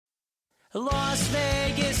Las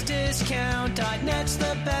Vegas Discount.net's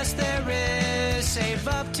the best there is. Save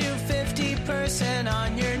up to 50%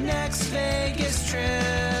 on your next Vegas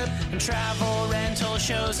trip. And travel, rental,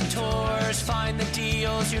 shows, and tours. Find the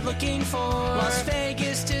deals you're looking for. Las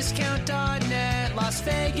Vegas Discount.net. Las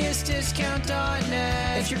Vegas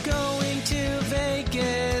Discount.net. If you're going to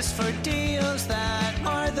Vegas for deals that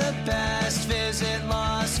are the best, visit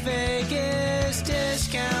Las Vegas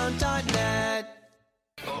Discount.net.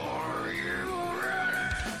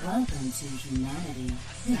 Welcome to humanity.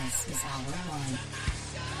 This is Hour 1.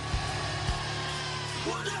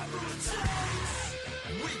 Whatever it takes,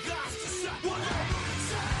 we got to say whatever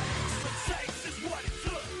it takes is what it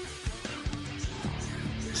took.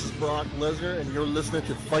 This is Brock Lesnar, and you're listening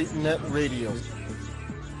to Fight Net Radio.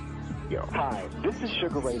 Yo, hi, this is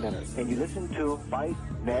Sugar Ray Leonard, and you listen to Fight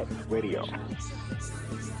Net Radio.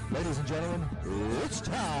 Ladies and gentlemen, it's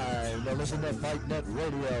time to listen to Fight Net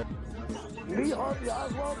Radio. Lee Harvey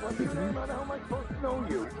Oswald, what's your name? I know how am I supposed to know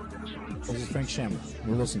you? This is Frank Shamrock.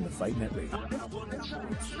 You're listening to Fight Net Radio.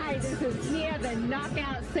 Hi, this is Tia, the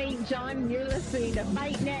Knockout St. John. You're listening to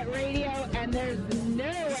Fight Net Radio, and there's no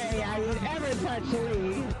way I would ever touch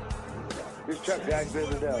Lee. This is Chuck Jackson.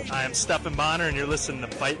 I am Stephen Bonner, and you're listening to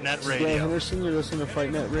Fight Net Radio. Dan Henderson, you're listening to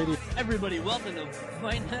Fight Net Radio. Everybody, welcome to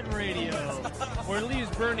Fight Net Radio, where Lee's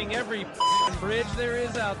burning every bridge there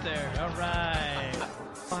is out there. All right.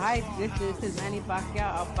 Hi, this is Manny Pacquiao.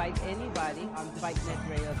 I'll fight anybody on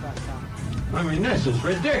FightNetRadio.com. I mean, this is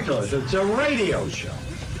ridiculous. It's a radio show.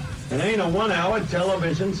 It ain't a one-hour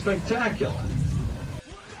television spectacular.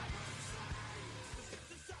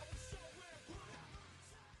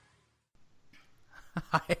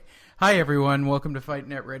 Hi everyone. Welcome to Fight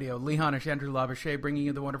Net Radio. Lee Hanish, Andrew Labouche, bringing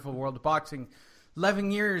you the wonderful world of boxing.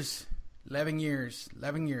 11 years.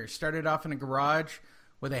 Started off in a garage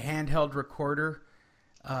with a handheld recorder.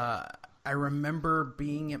 I remember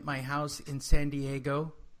being at my house in San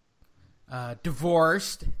Diego,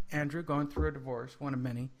 divorced, Andrew, going through a divorce, one of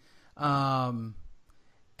many, and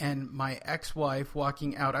my ex-wife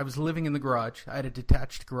walking out. I was living in the garage. I had a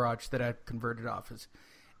detached garage that I had converted office,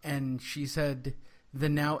 and she said the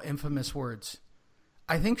now infamous words,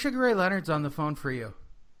 "I think Sugar Ray Leonard's on the phone for you."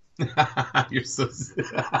 You're so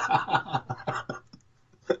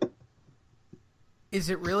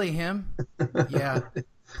Is it really him? Yeah.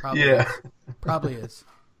 Probably yeah. Is. Probably is.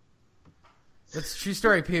 It's a true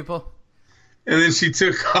story, people. And then she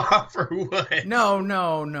took off or what? No.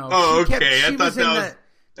 Oh, she okay. I thought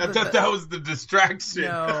that was the distraction.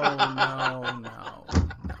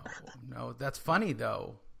 No. That's funny,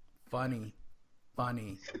 though. Funny.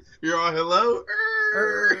 You're all hello?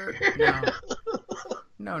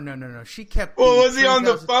 No. She kept... Well, was he on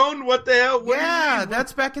the phone? What the hell? Yeah,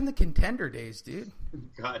 that's back in the Contender days, dude.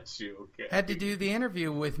 Got you, okay. Had to do the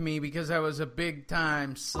interview with me because I was a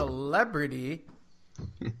big-time celebrity.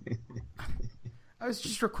 I was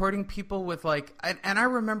just recording people with, like... And I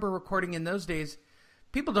remember recording in those days.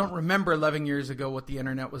 People don't remember 11 years ago what the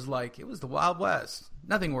internet was like. It was the Wild West.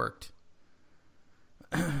 Nothing worked.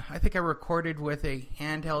 I think I recorded with a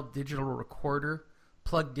handheld digital recorder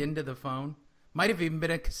plugged into the phone. Might have even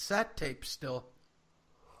been a cassette tape still.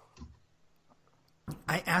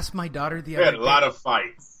 I asked my daughter the other day. We had a lot of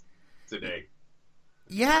fights today.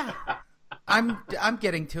 Yeah. I'm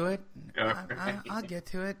getting to it. I'll get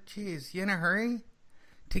to it. Jeez, you in a hurry?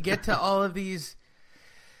 To get to all of these...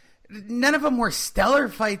 None of them were stellar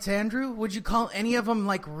fights, Andrew. Would you call any of them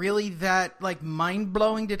like really that like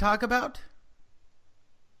mind-blowing to talk about?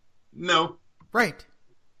 No. Right.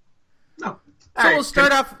 No. We'll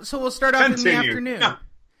start off in the afternoon. No.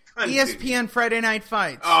 ESPN Friday Night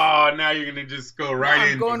Fights. Oh, now you're going to just go right into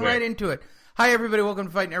it. I'm going right into it. Hi, everybody. Welcome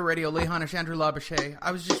to Fight Net Radio. Lee Hanish, Andrew Labouche.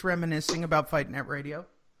 I was just reminiscing about Fight Net Radio.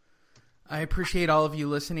 I appreciate all of you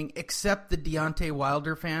listening, except the Deontay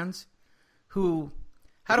Wilder fans who...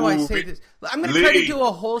 How do I say this? I'm going to try to do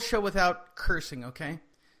a whole show without cursing, okay?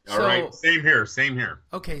 All right. Same here.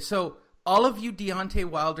 Okay, so... All of you Deontay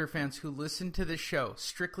Wilder fans who listen to this show,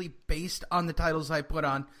 strictly based on the titles I put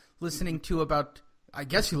on, listening to about, I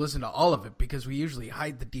guess you listen to all of it because we usually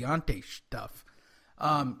hide the Deontay stuff.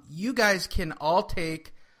 You guys can all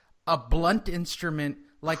take a blunt instrument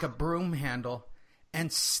like a broom handle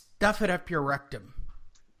and stuff it up your rectum.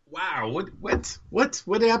 Wow, what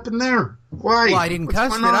happened there? Why? Well, I didn't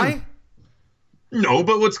cuss, did I? No,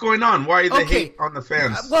 but what's going on? Why the hate on the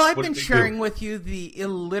fans? Well, I've been sharing with you the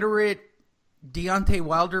illiterate Deontay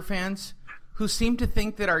Wilder fans who seem to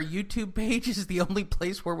think that our YouTube page is the only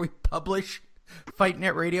place where we publish Fight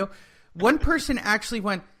Net Radio. One person actually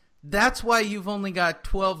went, "That's why you've only got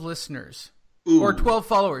 12 listeners or 12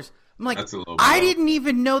 followers." I'm like, That's a little I low. didn't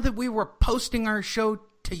even know that we were posting our show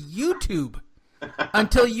to YouTube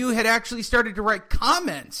until you had actually started to write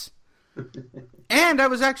comments. And I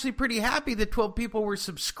was actually pretty happy that 12 people were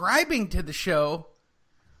subscribing to the show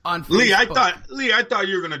on Facebook. Lee, I thought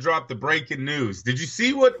you were going to drop the breaking news. Did you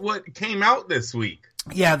see what came out this week?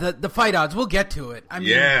 Yeah, the fight odds. We'll get to it. I mean,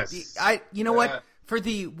 yes. You know what? For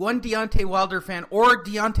the one Deontay Wilder fan or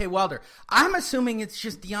Deontay Wilder, I'm assuming it's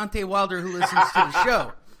just Deontay Wilder who listens to the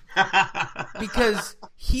show. Because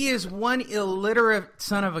he is one illiterate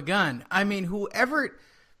son of a gun. I mean, whoever...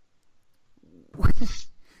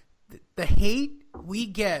 the hate we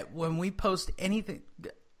get when we post anything...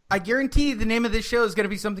 I guarantee the name of this show is going to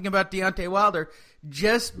be something about Deontay Wilder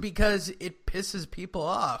just because it pisses people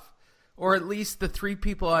off. Or at least the 3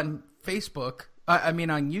 people on Facebook, on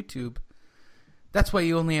YouTube. That's why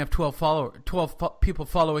you only have 12 people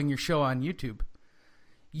following your show on YouTube.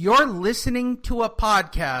 You're listening to a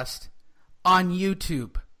podcast on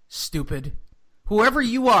YouTube, stupid. Whoever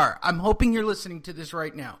you are, I'm hoping you're listening to this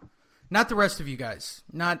right now. Not the rest of you guys.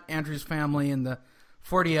 Not Andrew's family and the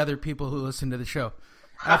 40 other people who listen to the show.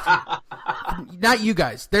 Not you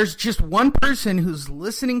guys. There's just one person who's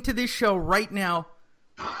listening to this show right now,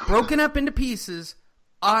 broken up into pieces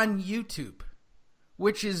on YouTube,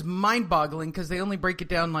 which is mind-boggling because they only break it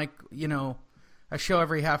down like, a show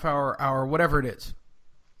every half hour, whatever it is.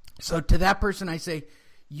 So to that person, I say,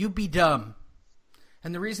 you be dumb.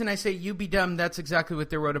 And the reason I say you be dumb, that's exactly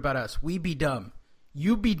what they wrote about us. We be dumb.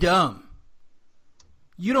 You be dumb.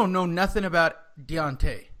 You don't know nothing about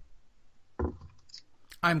Deontay.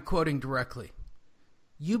 I'm quoting directly.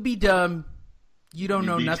 You be dumb. You don't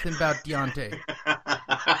know nothing about Deontay.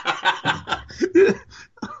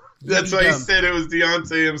 That's why he said it was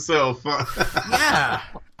Deontay himself. Yeah.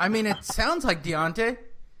 I mean, it sounds like Deontay.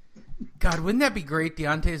 God, wouldn't that be great?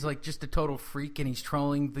 Deontay's like just a total freak and he's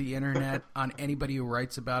trolling the internet on anybody who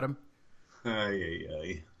writes about him.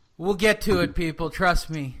 We'll get to it, people. Trust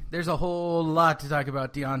me. There's a whole lot to talk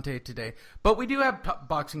about Deontay today. But we do have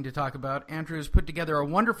boxing to talk about. Andrew has put together a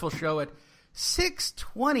wonderful show at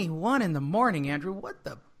 6:21 in the morning. Andrew, what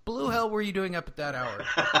the blue hell were you doing up at that hour?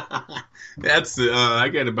 That's I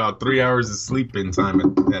get about 3 hours of sleep in time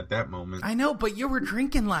at that moment. I know, but you were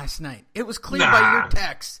drinking last night. It was clear by your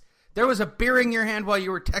text. There was a beer in your hand while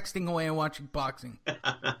you were texting away and watching boxing.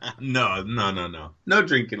 No. No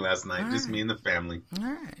drinking last night. All just right. me and the family. All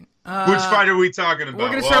right. Which fight are we talking about? We're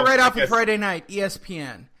going to start right off with Friday Night,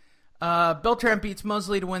 ESPN. Beltran beats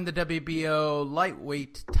Mosley to win the WBO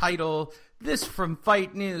lightweight title. This from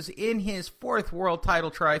Fight News. In his 4th world title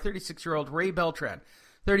try, 36-year-old Ray Beltran,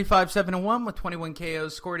 35-7-1 with 21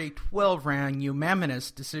 KOs, scored a 12-round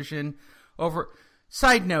unanimous decision over...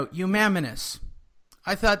 Side note, unanimous.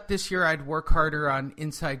 I thought this year I'd work harder on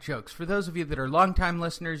inside jokes. For those of you that are longtime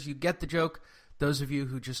listeners, you get the joke. Those of you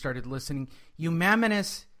who just started listening,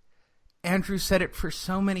 unanimous, Andrew said it for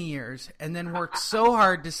so many years and then worked so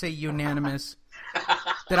hard to say unanimous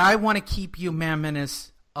that I want to keep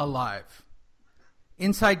unanimous alive.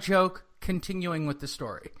 Inside joke, continuing with the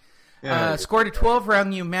story. Scored a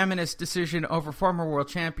 12-round unanimous decision over former world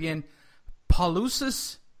champion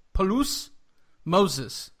Paulus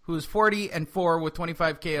Moses, who is 40-4 with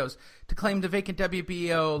 25 KOs, to claim the vacant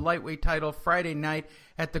WBO lightweight title Friday night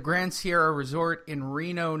at the Grand Sierra Resort in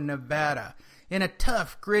Reno, Nevada. In a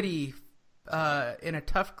tough, gritty fight,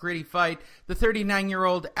 the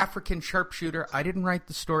 39-year-old African sharpshooter. I didn't write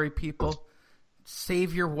the story, people.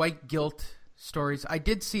 Save your white guilt stories. I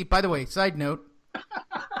did see. By the way, side note.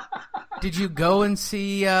 Did you go and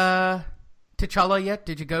see T'Challa yet?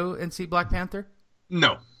 Did you go and see Black Panther?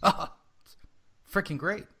 No. Oh, freaking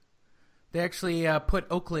great. They actually put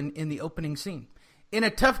Oakland in the opening scene. In a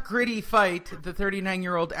tough, gritty fight, the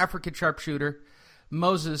 39-year-old African sharpshooter,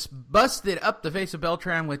 Moses, busted up the face of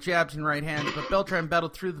Beltran with jabs and right hands, but Beltran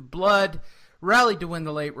battled through the blood, rallied to win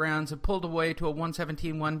the late rounds, and pulled away to a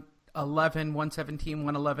 117-111,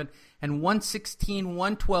 117-111, and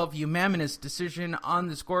 116-112 unanimous decision on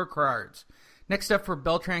the scorecards. Next up for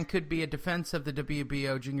Beltran could be a defense of the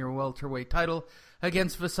WBO junior welterweight title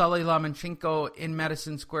against Vasyl Lomachenko in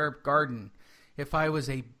Madison Square Garden. If I was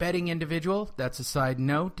a betting individual, that's a side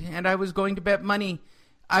note, and I was going to bet money,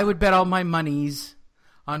 I would bet all my monies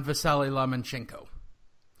on Vasyl Lomachenko.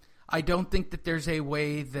 I don't think that there's a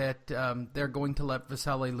way that they're going to let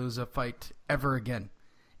Vasyl lose a fight ever again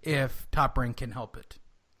if Top Rank can help it.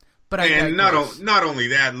 But not only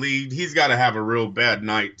that, Lee, he's got to have a real bad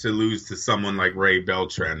night to lose to someone like Ray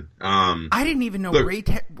Beltran. I didn't even know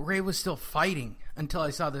Ray was still fighting until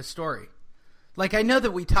I saw this story. Like, I know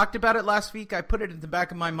that we talked about it last week. I put it in the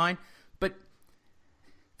back of my mind. But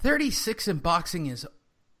 36 in boxing is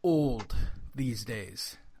old these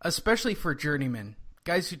days, especially for journeymen,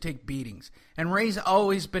 guys who take beatings. And Ray's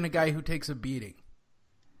always been a guy who takes a beating.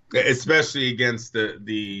 Especially against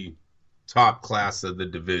the top class of the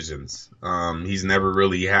divisions. He's never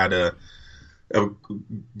really had a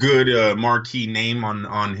good marquee name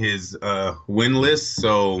on his win list.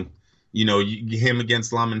 So, him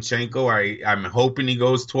against Lomachenko, I'm hoping he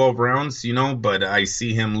goes 12 rounds, but I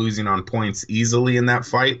see him losing on points easily in that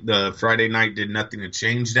fight. The Friday night did nothing to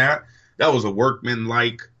change that. That was a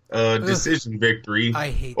workman-like decision victory. I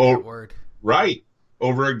hate that word. Right.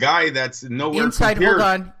 Over a guy that's nowhere Inside, compared.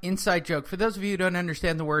 hold on. Inside joke. For those of you who don't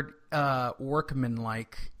understand the word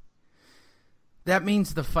workman-like, that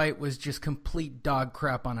means the fight was just complete dog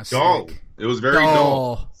crap on a Dull. stick. It was very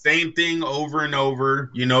dull. Same thing over and over.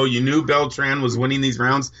 You knew Beltran was winning these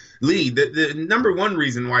rounds. Lee, the number one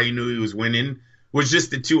reason why you knew he was winning was just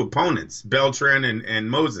the two opponents, Beltran and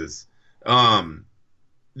Moses.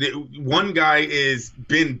 The one guy is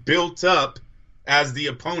been built up as the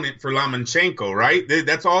opponent for Lomachenko, right?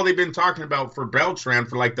 That's all they've been talking about for Beltran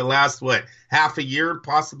for like the last, half a year,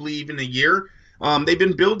 possibly even a year. They've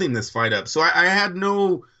been building this fight up. So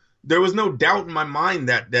there was no doubt in my mind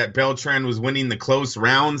that Beltran was winning the close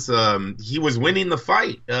rounds. He was winning the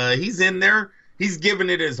fight. He's in there. He's giving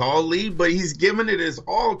it his all, Lee, but he's giving it his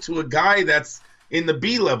all to a guy that's in the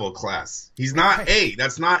B-level class. He's not A.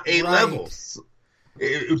 That's not A levels.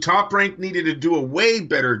 Top Rank needed to do a way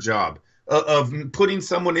better job of putting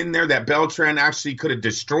someone in there that Beltran actually could have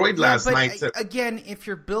destroyed last night. Again, if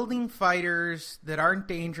you're building fighters that aren't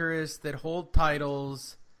dangerous, that hold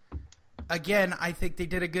titles, again, I think they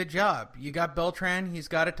did a good job. You got Beltran. He's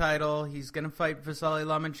got a title. He's going to fight Vasyl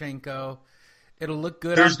Lomachenko. It'll look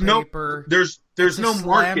good on paper. There's no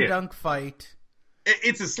market. Slam dunk fight.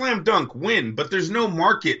 It's a slam dunk win, but there's no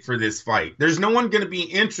market for this fight. There's no one going to be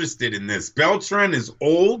interested in this. Beltran is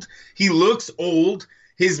old. He looks old.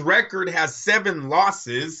 His record has 7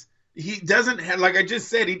 losses. He doesn't have, like I just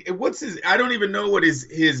said, I don't even know what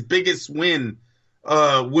his biggest win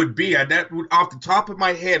would be. Off the top of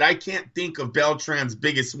my head, I can't think of Beltran's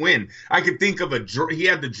biggest win. I could think of he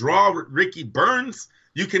had to draw Ricky Burns.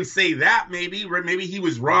 You can say that maybe he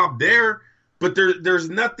was robbed there, but there's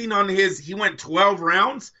nothing on he went 12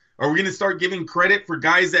 rounds. Are we going to start giving credit for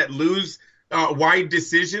guys that lose wide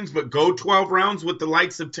decisions but go 12 rounds with the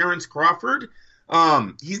likes of Terrence Crawford?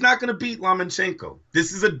 He's not going to beat Lomachenko.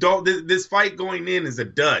 This fight going in is a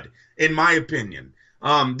dud, in my opinion.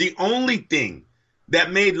 The only thing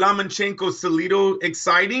that made Lomachenko-Salido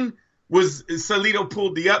exciting was Salido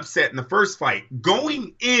pulled the upset in the first fight.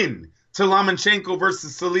 Going in to Lomachenko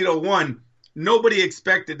versus Salido 1, nobody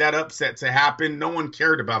expected that upset to happen. No one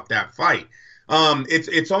cared about that fight.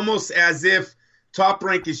 It's almost as if Top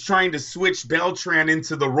Rank is trying to switch Beltran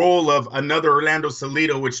into the role of another Orlando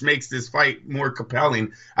Salido, which makes this fight more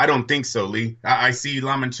compelling. I don't think so, Lee. I see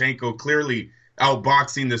Lomachenko clearly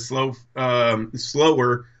outboxing the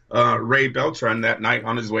slower Ray Beltran that night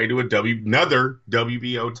on his way to another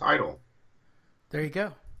WBO title. There you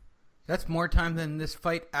go. That's more time than this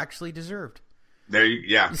fight actually deserved. No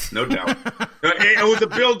doubt. It was a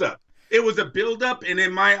buildup. It was a buildup, and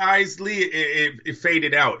in my eyes, Lee, it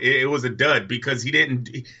faded out. It was a dud because he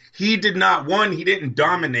didn't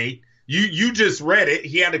dominate. You just read it.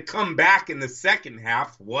 He had to come back in the second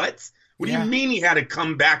half. What do you mean he had to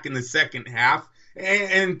come back in the second half?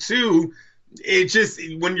 And two, it just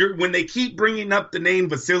when they keep bringing up the name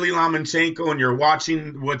Vasyl Lomachenko and you're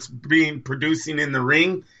watching what's being producing in the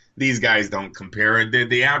ring, these guys don't compare.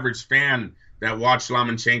 The average fan that watched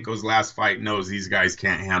Lomachenko's last fight knows these guys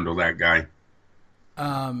can't handle that guy.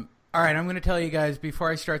 All right, I'm going to tell you guys,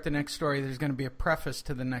 before I start the next story, there's going to be a preface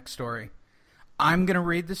to the next story. I'm going to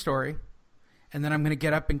read the story, and then I'm going to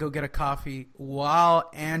get up and go get a coffee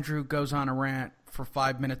while Andrew goes on a rant for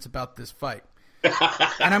 5 minutes about this fight. And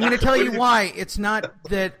I'm going to tell you why. It's not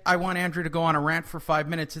that I want Andrew to go on a rant for 5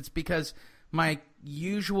 minutes. It's because my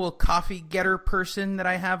usual coffee getter person that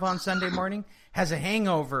I have on Sunday morning has a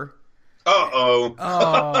hangover. Uh-oh.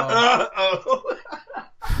 Oh.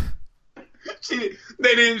 She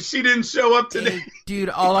didn't show up today. Dude,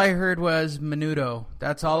 all I heard was Menudo.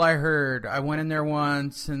 That's all I heard. I went in there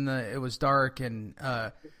once and it was dark and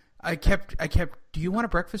I kept, do you want a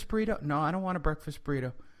breakfast burrito? No, I don't want a breakfast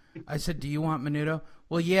burrito. I said, do you want Menudo?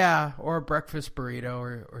 Well, yeah, or a breakfast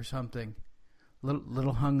burrito or something.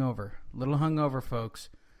 Little hungover, folks.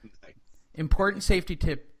 Important safety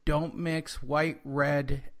tip. Don't mix white,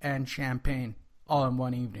 red, and champagne all in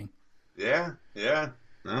one evening. Yeah.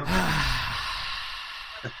 No.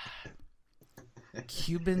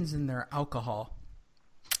 Cubans and their alcohol.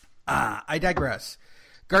 I digress.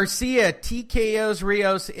 Garcia TKOs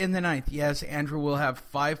Rios in the 9th. Yes, Andrew will have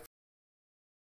 5